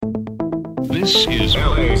This is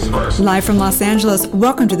LA's first. Live from Los Angeles,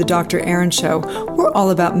 welcome to the Dr. Erin Show. We're all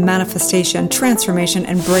about manifestation, transformation,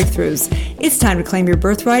 and breakthroughs. It's time to claim your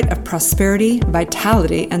birthright of prosperity,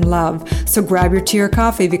 vitality, and love. So grab your tea or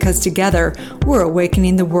coffee because together we're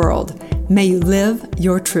awakening the world. May you live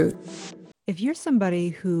your truth. If you're somebody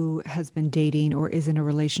who has been dating or is in a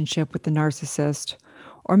relationship with a narcissist,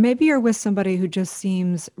 or maybe you're with somebody who just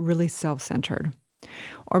seems really self-centered,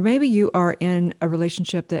 or maybe you are in a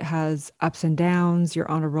relationship that has ups and downs, you're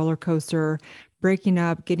on a roller coaster, breaking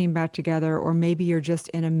up, getting back together, or maybe you're just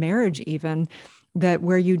in a marriage even that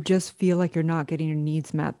where you just feel like you're not getting your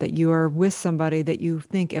needs met, that you are with somebody that you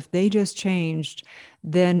think if they just changed,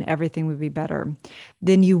 then everything would be better.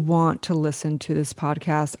 Then you want to listen to this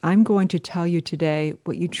podcast. I'm going to tell you today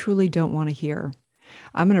what you truly don't want to hear.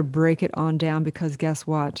 I'm going to break it on down because guess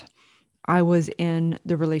what? I was in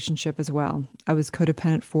the relationship as well. I was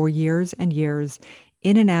codependent for years and years,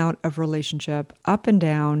 in and out of relationship, up and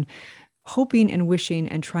down, hoping and wishing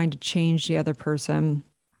and trying to change the other person,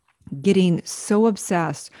 getting so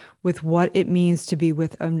obsessed with what it means to be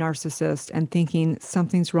with a narcissist and thinking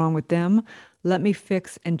something's wrong with them. Let me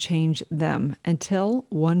fix and change them until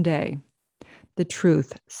one day the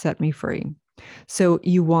truth set me free. So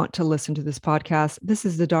you want to listen to this podcast. This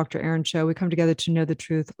is the Dr. Erin Show. We come together to know the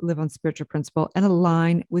truth, live on spiritual principle, and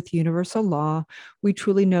align with universal law. We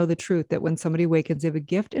truly know the truth that when somebody awakens, they have a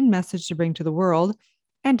gift and message to bring to the world.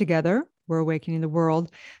 And together, we're awakening the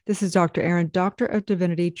world. This is Dr. Erin, Doctor of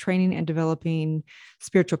Divinity, training and developing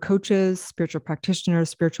spiritual coaches, spiritual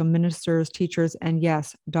practitioners, spiritual ministers, teachers, and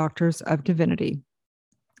yes, doctors of divinity.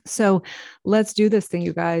 So let's do this thing,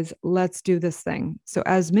 you guys. Let's do this thing. So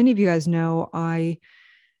as many of you guys know, I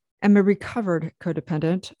am a recovered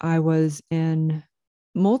codependent. I was in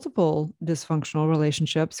multiple dysfunctional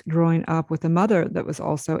relationships growing up with a mother that was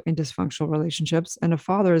also in dysfunctional relationships and a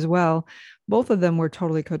father as well. Both of them were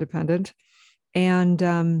totally codependent and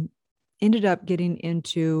ended up getting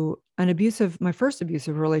into my first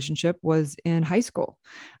abusive relationship was in high school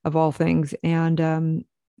of all things. And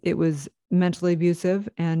it was mentally abusive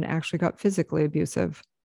and actually got physically abusive.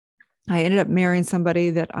 I ended up marrying somebody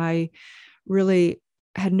that I really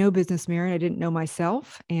had no business marrying. I didn't know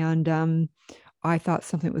myself. And I thought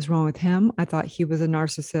something was wrong with him. I thought he was a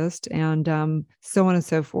narcissist and so on and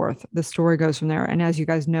so forth. The story goes from there. And as you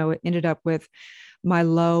guys know, it ended up with my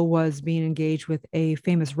low was being engaged with a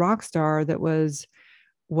famous rock star that was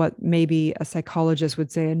what maybe a psychologist would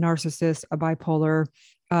say a narcissist, a bipolar,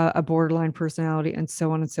 a borderline personality, and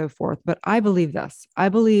so on and so forth. But I believe this. I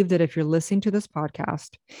believe that if you're listening to this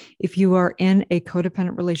podcast, if you are in a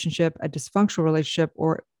codependent relationship, a dysfunctional relationship,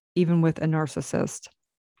 or even with a narcissist,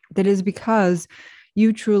 that is because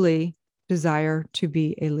you truly desire to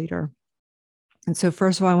be a leader. And so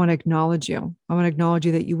first of all, I want to acknowledge you. I want to acknowledge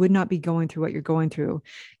you that you would not be going through what you're going through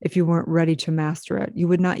if you weren't ready to master it. You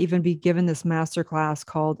would not even be given this masterclass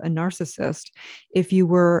called a narcissist if you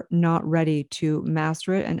were not ready to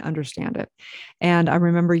master it and understand it. And I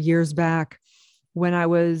remember years back when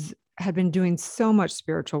had been doing so much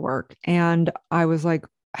spiritual work and I was like,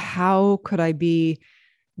 how could I be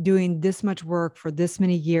doing this much work for this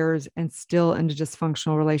many years and still in a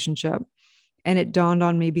dysfunctional relationship? And it dawned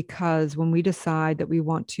on me because when we decide that we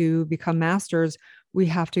want to become masters, we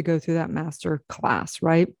have to go through that master class,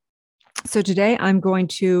 right? So today I'm going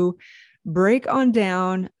to break on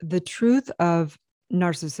down the truth of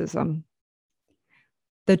narcissism,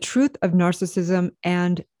 and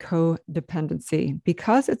codependency,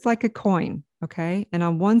 because it's like a coin, okay? And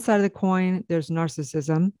on one side of the coin, there's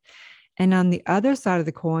narcissism. And on the other side of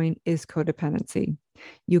the coin is codependency.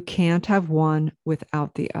 You can't have one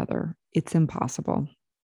without the other. It's impossible.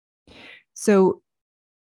 So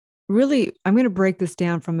really, I'm going to break this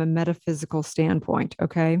down from a metaphysical standpoint,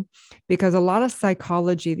 okay? Because a lot of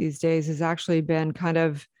psychology these days has actually been kind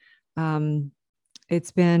of,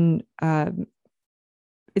 it's been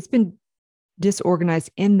disorganized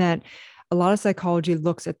in that a lot of psychology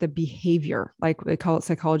looks at the behavior, like they call it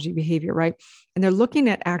psychology behavior, right? And they're looking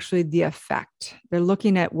at actually the effect. They're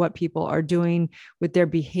looking at what people are doing with their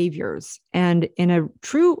behaviors. And in a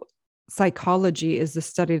true psychology is the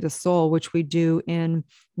study of the soul, which we do in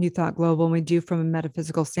New Thought Global, and we do from a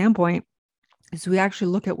metaphysical standpoint, is we actually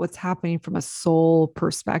look at what's happening from a soul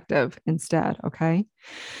perspective instead, okay?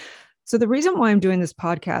 So the reason why I'm doing this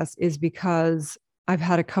podcast is because I've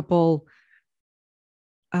had a couple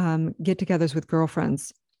get-togethers with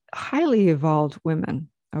girlfriends, highly evolved women.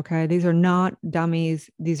 Okay. These are not dummies.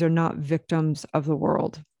 These are not victims of the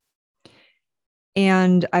world.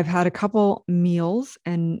 And I've had a couple meals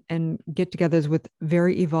and get-togethers with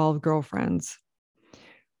very evolved girlfriends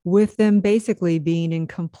with them basically being in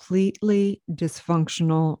completely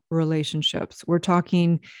dysfunctional relationships. We're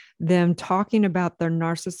talking them talking about their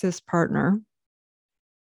narcissist partner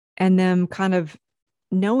and them kind of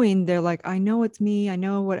knowing they're like, I know it's me. I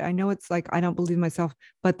know it's like, I don't believe myself,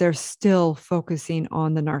 but they're still focusing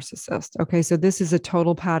on the narcissist. Okay. So this is a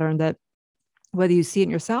total pattern that whether you see it in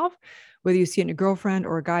yourself, whether you see it in a girlfriend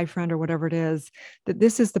or a guy friend or whatever it is, that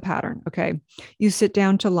this is the pattern. Okay. You sit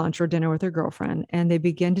down to lunch or dinner with your girlfriend and they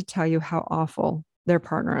begin to tell you how awful their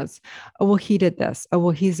partner is. Oh, well, he did this. Oh,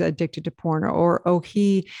 well, he's addicted to porn. Or, oh,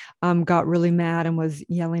 he got really mad and was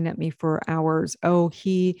yelling at me for hours. Oh,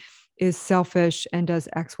 he is selfish and does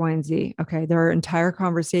X, Y, and Z. Okay. Their entire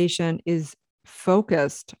conversation is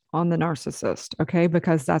focused on the narcissist. Okay.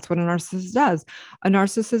 Because that's what a narcissist does. A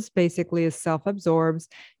narcissist basically is self-absorbed,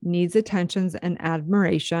 needs attentions and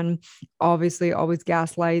admiration, obviously always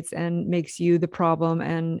gaslights and makes you the problem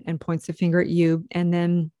and points the finger at you. And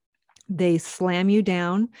then they slam you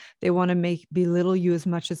down. They want to make belittle you as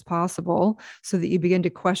much as possible so that you begin to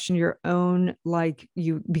question your own, like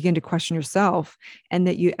you begin to question yourself, and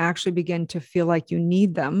that you actually begin to feel like you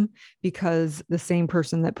need them because the same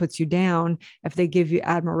person that puts you down, if they give you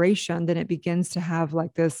admiration, then it begins to have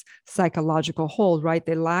like this psychological hold, right?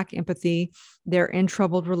 They lack empathy. They're in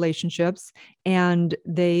troubled relationships and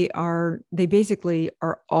they basically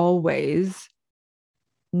are always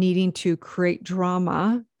needing to create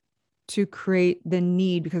drama to create the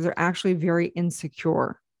need because they're actually very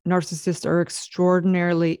insecure. Narcissists are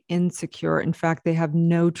extraordinarily insecure. In fact, they have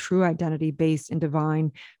no true identity based in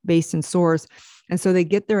divine, based in source. And so they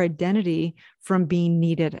get their identity from being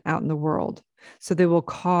needed out in the world. So they will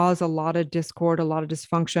cause a lot of discord, a lot of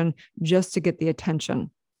dysfunction just to get the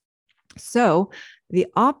attention. So the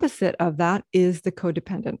opposite of that is the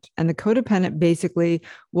codependent. And the codependent basically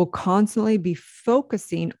will constantly be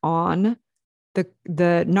focusing on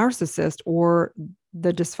the narcissist or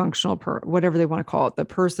the dysfunctional whatever they want to call it, the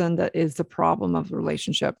person that is the problem of the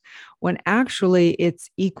relationship, when actually it's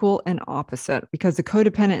equal and opposite. Because the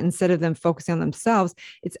codependent, instead of them focusing on themselves,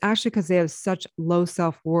 it's actually because they have such low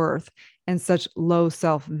self-worth and such low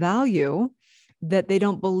self-value that they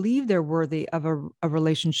don't believe they're worthy of a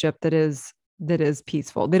relationship that is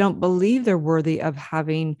peaceful. They don't believe they're worthy of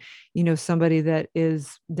having, somebody that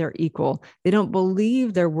is their equal. They don't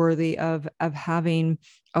believe they're worthy of having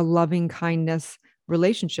a loving kindness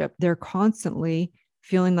relationship. They're constantly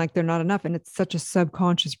feeling like they're not enough. And it's such a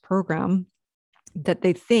subconscious program that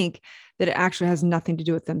they think that it actually has nothing to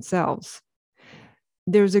do with themselves.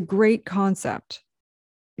 There's a great concept.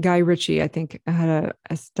 Guy Ritchie, I think,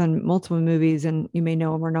 has done multiple movies, and you may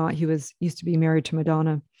know him or not. He used to be married to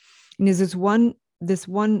Madonna. And there's this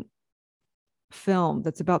one film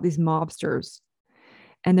that's about these mobsters,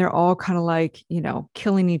 and they're all kind of like,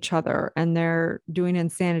 killing each other and they're doing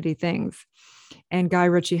insanity things. And Guy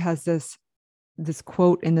Ritchie has this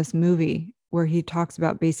quote in this movie where he talks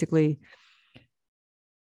about basically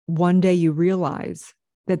one day you realize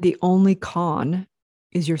that the only con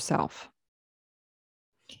is yourself.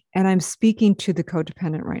 And I'm speaking to the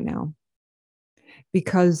codependent right now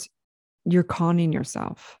because you're conning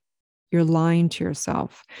yourself. You're lying to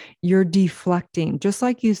yourself. You're deflecting. Just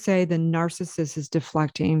like you say, the narcissist is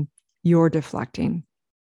deflecting, you're deflecting.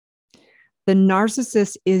 The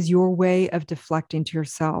narcissist is your way of deflecting to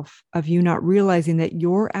yourself, of you not realizing that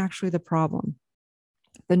you're actually the problem.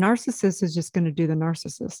 The narcissist is just going to do the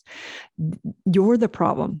narcissist. You're the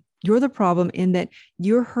problem. You're the problem in that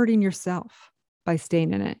you're hurting yourself by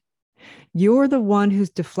staying in it. You're the one who's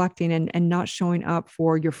deflecting and not showing up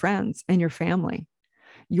for your friends and your family.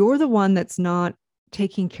 You're the one that's not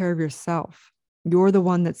taking care of yourself. You're the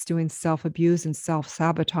one that's doing self-abuse and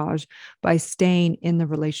self-sabotage by staying in the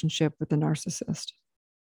relationship with the narcissist.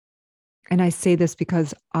 And I say this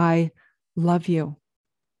because I love you.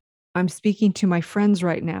 I'm speaking to my friends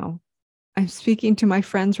right now. I'm speaking to my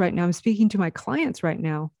friends right now. I'm speaking to my clients right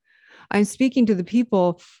now. I'm speaking to the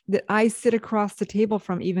people that I sit across the table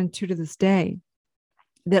from even to this day,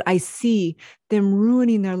 that I see them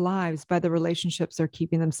ruining their lives by the relationships they're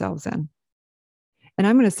keeping themselves in. And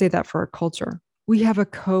I'm going to say that for our culture. We have a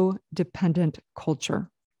codependent culture.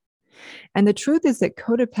 And the truth is that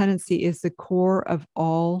codependency is the core of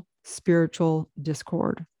all spiritual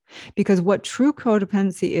discord. Because what true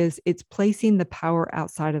codependency is, it's placing the power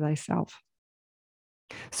outside of thyself.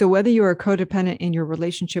 So whether you are codependent in your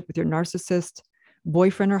relationship with your narcissist,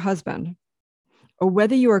 boyfriend or husband, or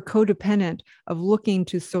whether you are codependent of looking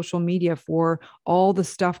to social media for all the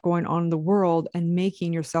stuff going on in the world and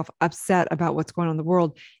making yourself upset about what's going on in the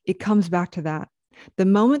world, it comes back to that. The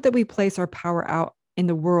moment that we place our power out in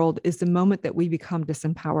the world is the moment that we become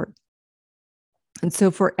disempowered. And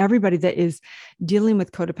so for everybody that is dealing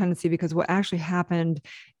with codependency, because what actually happened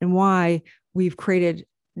and why we've created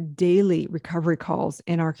daily recovery calls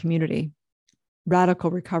in our community,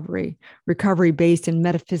 radical recovery, recovery based in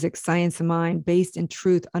metaphysics, science of mind, based in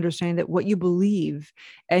truth, understanding that what you believe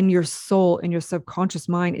and your soul and your subconscious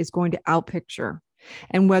mind is going to outpicture.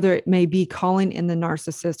 And whether it may be calling in the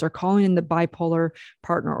narcissist or calling in the bipolar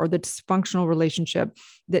partner or the dysfunctional relationship,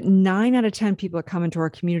 that 9 out of 10 people that come into our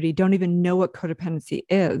community don't even know what codependency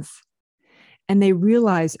is. And they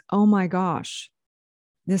realize, oh my gosh,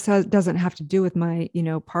 this doesn't have to do with my,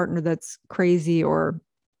 partner that's crazy, or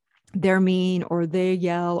they're mean, or they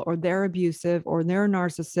yell, or they're abusive, or they're a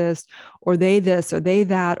narcissist, or they this, or they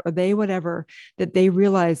that, or they whatever, that they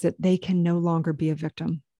realize that they can no longer be a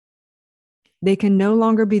victim. They can no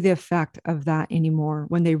longer be the effect of that anymore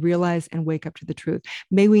when they realize and wake up to the truth.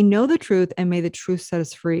 May we know the truth, and may the truth set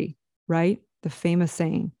us free, right? The famous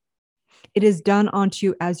saying, it is done unto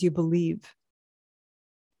you as you believe.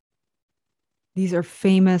 These are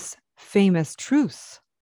famous, famous truths,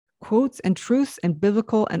 quotes and truths and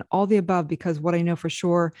biblical and all the above, because what I know for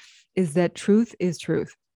sure is that truth is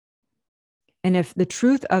truth. And if the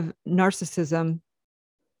truth of narcissism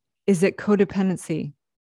is that codependency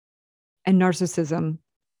and narcissism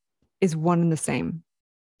is one and the same.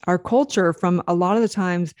 Our culture, from a lot of the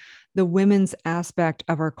times, the women's aspect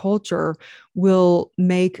of our culture will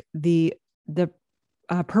make the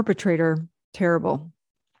perpetrator terrible.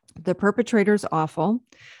 The perpetrator is awful.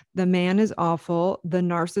 The man is awful. The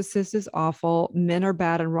narcissist is awful. Men are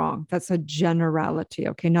bad and wrong. That's a generality.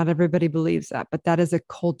 Okay. Not everybody believes that, but that is a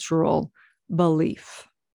cultural belief.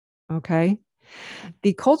 Okay.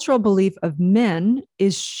 The cultural belief of men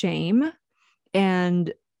is shame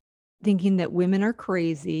and thinking that women are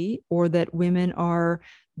crazy, or that women are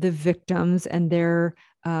the victims and they're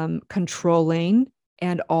controlling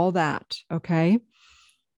and all that. Okay.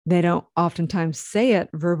 They don't oftentimes say it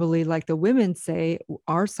verbally like the women say,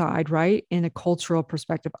 our side, right? In a cultural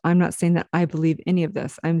perspective. I'm not saying that I believe any of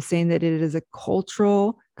this. I'm saying that it is a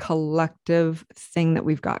cultural, collective thing that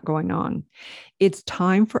we've got going on. It's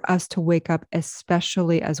time for us to wake up,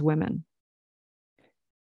 especially as women.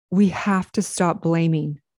 We have to stop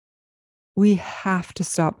blaming. We have to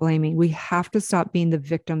stop blaming. We have to stop being the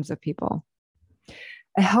victims of people.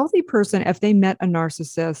 A healthy person, if they met a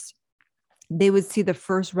narcissist, they would see the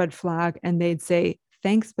first red flag and they'd say,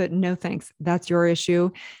 thanks, but no thanks. That's your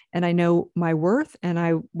issue. And I know my worth, and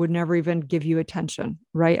I would never even give you attention,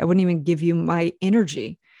 right? I wouldn't even give you my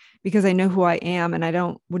energy because I know who I am,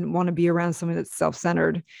 and wouldn't want to be around someone that's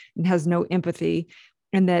self-centered and has no empathy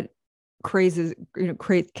and that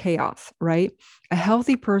creates chaos, right? A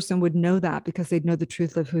healthy person would know that because they'd know the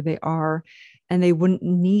truth of who they are, and they wouldn't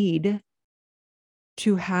need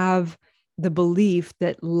to have the belief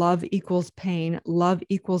that love equals pain, love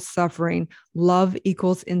equals suffering, love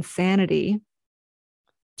equals insanity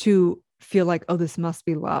to feel like, oh, this must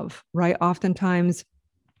be love, right? Oftentimes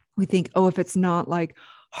we think, oh, if it's not like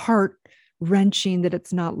heart wrenching, that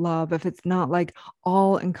it's not love. If it's not like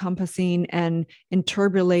all encompassing and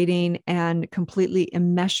interbulating and completely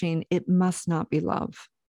enmeshing, it must not be love.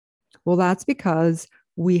 Well, that's because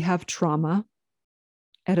we have trauma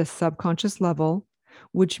at a subconscious level,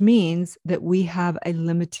 which means that we have a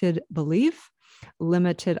limited belief,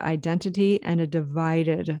 limited identity, and a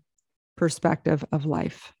divided perspective of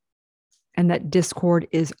life. And that discord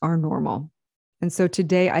is our normal. And so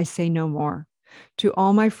today I say no more. To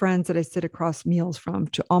all my friends that I sit across meals from,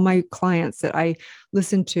 to all my clients that I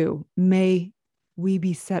listen to, may we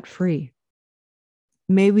be set free.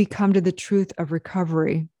 May we come to the truth of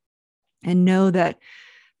recovery and know that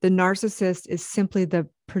the narcissist is simply the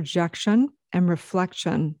projection and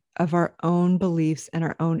reflection of our own beliefs and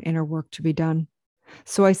our own inner work to be done.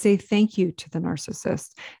 So I say thank you to the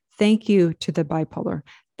narcissist. Thank you to the bipolar.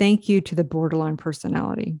 Thank you to the borderline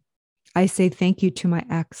personality. I say thank you to my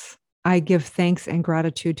ex. I give thanks and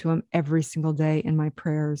gratitude to him every single day in my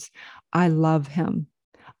prayers. I love him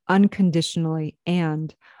unconditionally,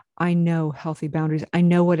 and I know healthy boundaries. I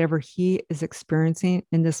know whatever he is experiencing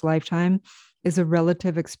in this lifetime is a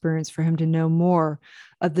relative experience for him to know more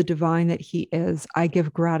of the divine that he is. I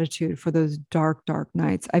give gratitude for those dark, dark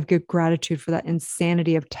nights. I give gratitude for that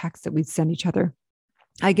insanity of text that we'd send each other.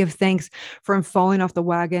 I give thanks for him falling off the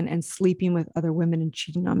wagon and sleeping with other women and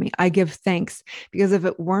cheating on me. I give thanks because if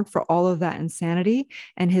it weren't for all of that insanity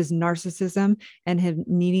and his narcissism and him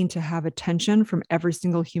needing to have attention from every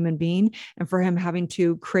single human being, and for him having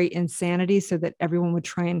to create insanity so that everyone would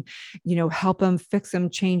try and, help him, fix him,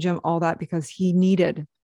 change him, all that, because he needed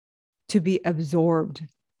to be absorbed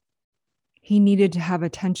He needed to have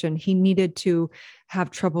attention. He needed to have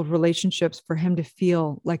troubled relationships for him to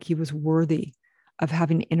feel like he was worthy of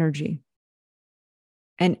having energy.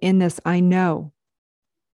 And in this, I know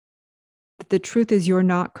that the truth is you're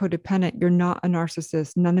not codependent. You're not a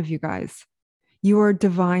narcissist. None of you guys. You are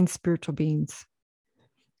divine spiritual beings.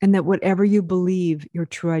 And that whatever you believe your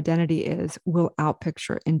true identity is will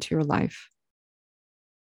outpicture into your life.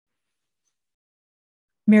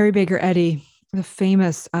 Mary Baker Eddy, the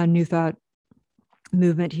famous New Thought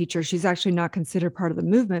movement teacher, she's actually not considered part of the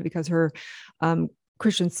movement because her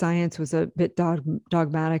Christian Science was a bit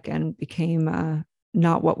dogmatic and became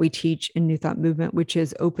not what we teach in New Thought movement, which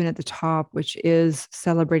is open at the top, which is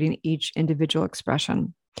celebrating each individual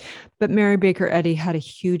expression. But Mary Baker Eddy had a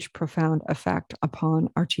huge, profound effect upon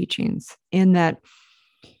our teachings in that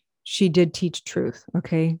she did teach truth.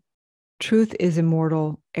 Okay. Truth is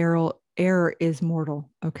immortal. Error is mortal.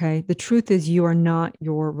 Okay. The truth is you are not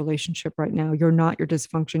your relationship right now. You're not your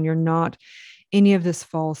dysfunction. You're not any of this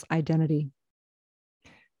false identity.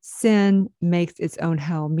 Sin makes its own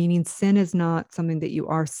hell, meaning sin is not something that you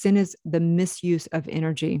are. Sin is the misuse of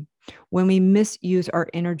energy. When we misuse our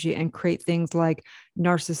energy and create things like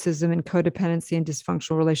narcissism and codependency and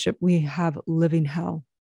dysfunctional relationship, we have living hell.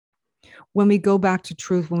 When we go back to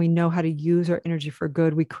truth, when we know how to use our energy for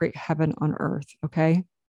good, we create heaven on earth. Okay.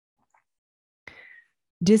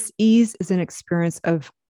 Dis-ease is an experience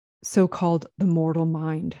of so-called the mortal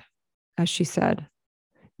mind, as she said.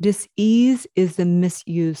 Dis-ease is the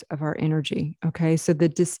misuse of our energy. Okay. So the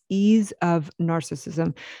dis-ease of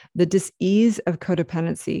narcissism, the dis-ease of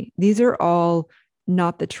codependency, these are all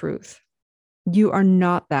not the truth. You are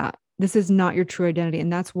not that. This is not your true identity.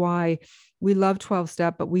 And that's why we love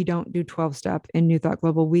 12-step, but we don't do 12-step in New Thought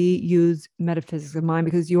Global. We use metaphysics of mind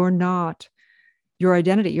because you're not your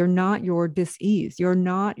identity. You're not your dis-ease. You're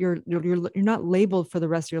not labeled for the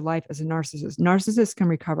rest of your life as a narcissist. Narcissists can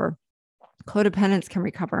recover. Codependents can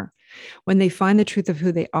recover when they find the truth of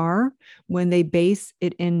who they are, when they base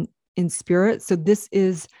it in spirit. So this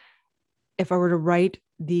is, if I were to write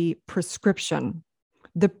the prescription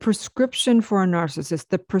for a narcissist,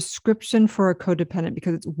 the prescription for a codependent,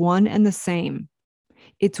 because it's one and the same.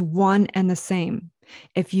 It's one and the same.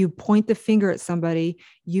 If you point the finger at somebody,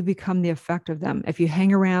 you become the effect of them. If you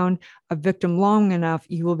hang around a victim long enough,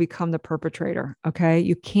 you will become the perpetrator. Okay.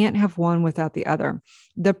 You can't have one without the other.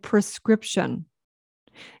 The prescription,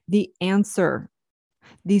 the answer,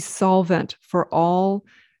 the solvent for all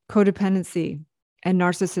codependency and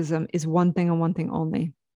narcissism is one thing and one thing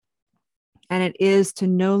only. And it is to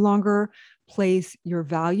no longer place your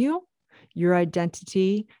value, your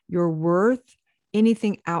identity, your worth,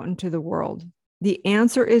 anything out into the world. The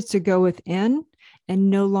answer is to go within and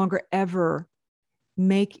no longer ever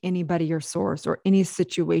make anybody your source or any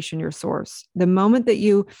situation your source. The moment that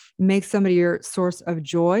you make somebody your source of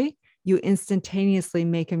joy, you instantaneously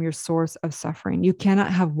make them your source of suffering. You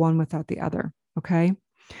cannot have one without the other. Okay.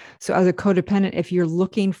 So as a codependent, if you're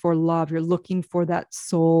looking for love, you're looking for that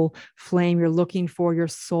soul flame, you're looking for your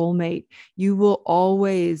soulmate, you will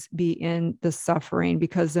always be in the suffering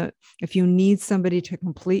because if you need somebody to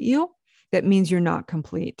complete you, that means you're not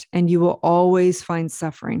complete, and you will always find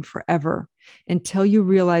suffering forever until you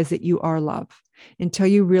realize that you are love, until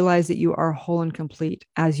you realize that you are whole and complete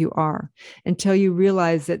as you are, until you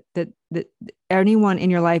realize that anyone in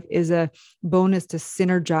your life is a bonus to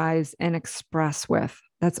synergize and express with.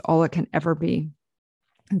 That's all it can ever be.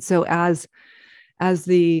 And so as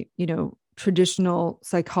the, traditional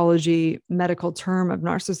psychology medical term of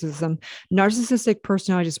narcissism, narcissistic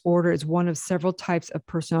personality disorder is one of several types of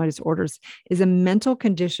personality disorders, is a mental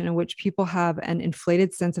condition in which people have an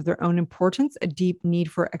inflated sense of their own importance, a deep need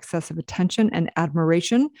for excessive attention and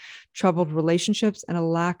admiration, troubled relationships, and a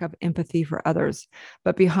lack of empathy for others.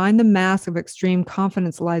 But behind the mask of extreme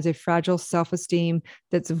confidence lies a fragile self-esteem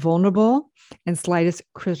that's vulnerable and slightest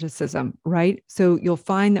criticism, right? So you'll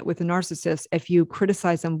find that with a narcissist, if you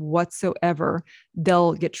criticize them whatsoever,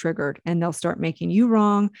 they'll get triggered and they'll start making you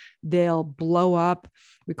wrong. They'll blow up.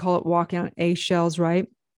 We call it walking on eggshells, right?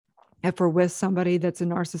 If we're with somebody that's a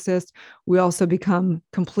narcissist, we also become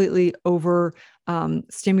completely over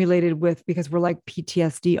stimulated because we're like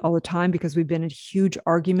PTSD all the time because we've been in huge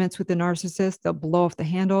arguments with the narcissist. They'll blow off the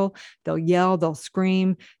handle, they'll yell, they'll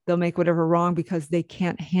scream, they'll make whatever wrong because they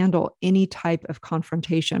can't handle any type of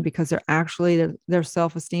confrontation because their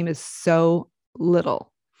self-esteem is so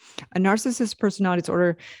little. A narcissist personality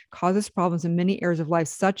disorder causes problems in many areas of life,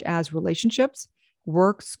 such as relationships,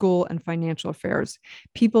 work, school, and financial affairs.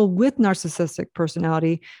 People with narcissistic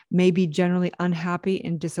personality may be generally unhappy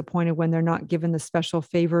and disappointed when they're not given the special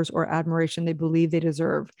favors or admiration they believe they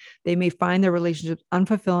deserve. They may find their relationships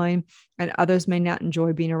unfulfilling, and others may not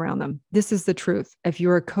enjoy being around them. This is the truth. If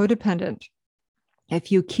you're a codependent,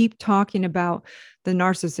 if you keep talking about the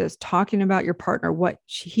narcissist, talking about your partner, what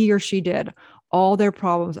he or she did, all their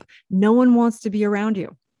problems, no one wants to be around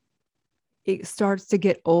you. It starts to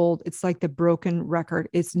get old. It's like the broken record.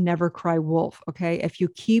 It's never cry wolf. Okay. If you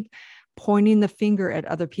keep pointing the finger at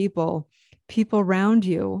other people, people around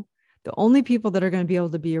you, the only people that are going to be able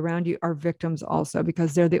to be around you are victims also,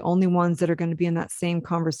 because they're the only ones that are going to be in that same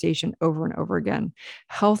conversation over and over again.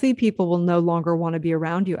 Healthy people will no longer want to be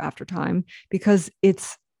around you after time because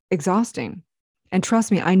it's exhausting. And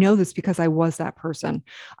trust me, I know this because I was that person.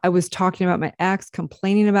 I was talking about my ex,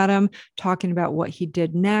 complaining about him, talking about what he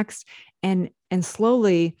did next. And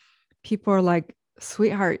slowly people are like,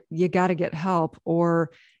 sweetheart, you got to get help,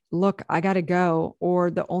 or look, I got to go.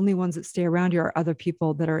 Or the only ones that stay around you are other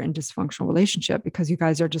people that are in dysfunctional relationship, because you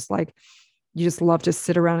guys are just like, you just love to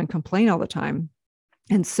sit around and complain all the time.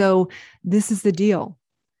 And so this is the deal.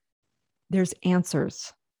 There's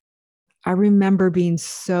answers. I remember being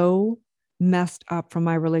so messed up from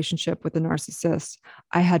my relationship with the narcissist.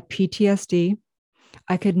 I had PTSD.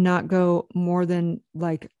 I could not go more than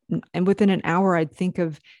and within an hour, I'd think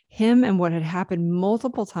of him and what had happened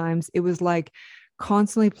multiple times. It was like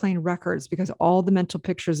constantly playing records, because all the mental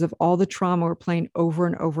pictures of all the trauma were playing over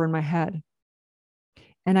and over in my head.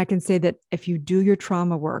 And I can say that if you do your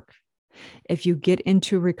trauma work, if you get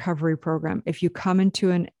into a recovery program, if you come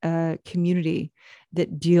into a community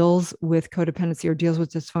that deals with codependency or deals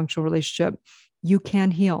with dysfunctional relationship, you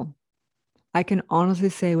can heal. I can honestly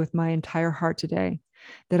say with my entire heart today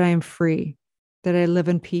that I am free, that I live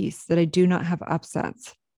in peace, that I do not have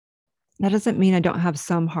upsets. That doesn't mean I don't have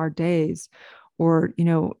some hard days or,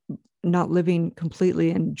 not living completely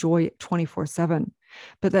in joy 24/7,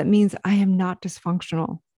 but that means I am not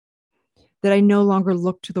dysfunctional, that I no longer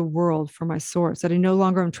look to the world for my source, that I no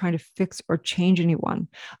longer am trying to fix or change anyone.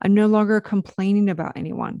 I'm no longer complaining about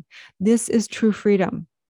anyone. This is true freedom.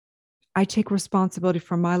 I take responsibility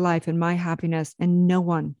for my life and my happiness, and no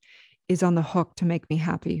one is on the hook to make me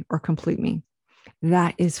happy or complete me.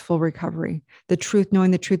 That is full recovery. The truth, knowing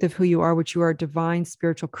the truth of who you are, which you are a divine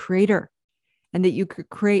spiritual creator, and that you could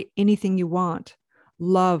create anything you want.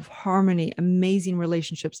 Love, harmony, amazing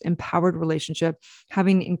relationships, empowered relationship,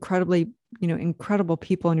 having incredible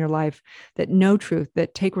people in your life that know truth,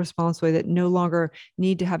 that take responsibility, that no longer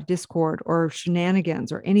need to have discord or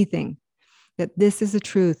shenanigans or anything, that this is the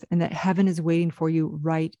truth and that heaven is waiting for you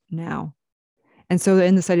right now. And so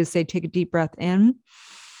in this, I just say, take a deep breath in,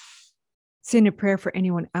 send a prayer for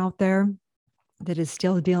anyone out there that is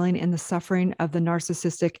still dealing in the suffering of the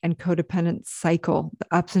narcissistic and codependent cycle, the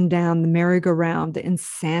ups and downs, the merry-go-round, the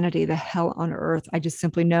insanity, the hell on earth. I just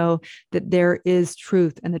simply know that there is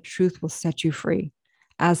truth, and the truth will set you free.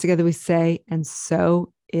 As together we say, and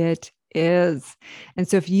so it is. And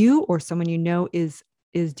so if you or someone you know is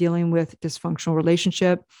dealing with dysfunctional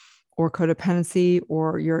relationship or codependency,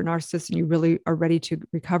 or you're a narcissist and you really are ready to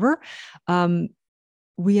recover,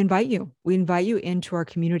 we invite you into our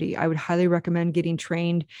community. I would highly recommend getting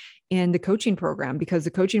trained in the coaching program, because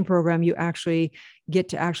the coaching program, you actually get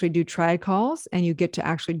to do triad calls, and you get to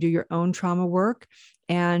actually do your own trauma work,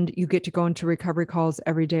 and you get to go into recovery calls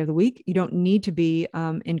every day of the week. You don't need to be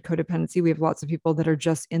in codependency. We have lots of people that are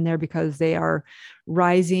just in there because they are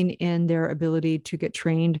rising in their ability to get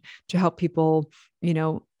trained to help people,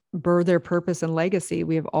 birth their purpose and legacy.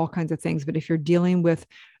 We have all kinds of things. But if you're dealing with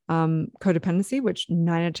codependency, which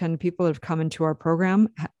 9 out of 10 people that have come into our program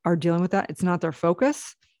are dealing with that, it's not their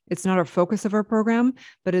focus. It's not our focus of our program,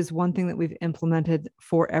 but is one thing that we've implemented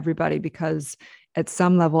for everybody, because at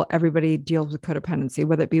some level, everybody deals with codependency,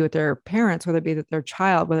 whether it be with their parents, whether it be with their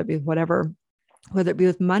child, whether it be whatever, whether it be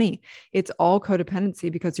with money. It's all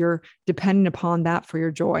codependency, because you're depending upon that for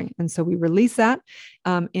your joy. And so we release that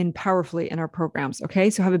in powerfully in our programs. Okay.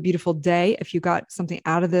 So have a beautiful day. If you got something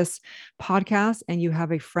out of this podcast and you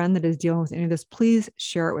have a friend that is dealing with any of this, please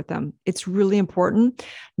share it with them. It's really important.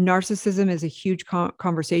 Narcissism is a huge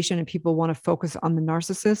conversation, and people want to focus on the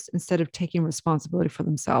narcissist instead of taking responsibility for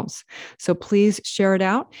themselves. So please share it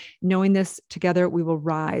out. Knowing this, together we will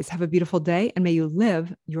rise. Have a beautiful day, and may you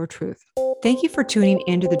live your truth. Thank you for tuning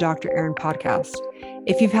into the Dr. Erin podcast.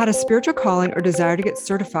 If you've had a spiritual calling or desire to get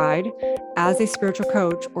certified as a spiritual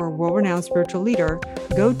coach or a world-renowned spiritual leader,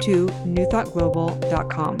 go to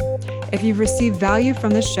newthoughtglobal.com. If you've received value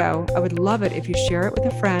from this show, I would love it if you share it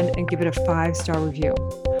with a friend and give it a 5-star review.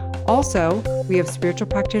 Also, we have spiritual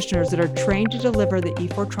practitioners that are trained to deliver the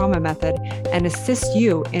E4 trauma method and assist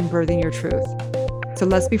you in birthing your truth. So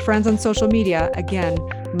let's be friends on social media. Again,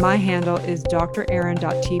 my handle is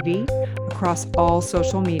draaron.tv across all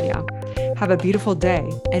social media. Have a beautiful day,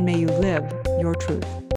 and may you live your truth.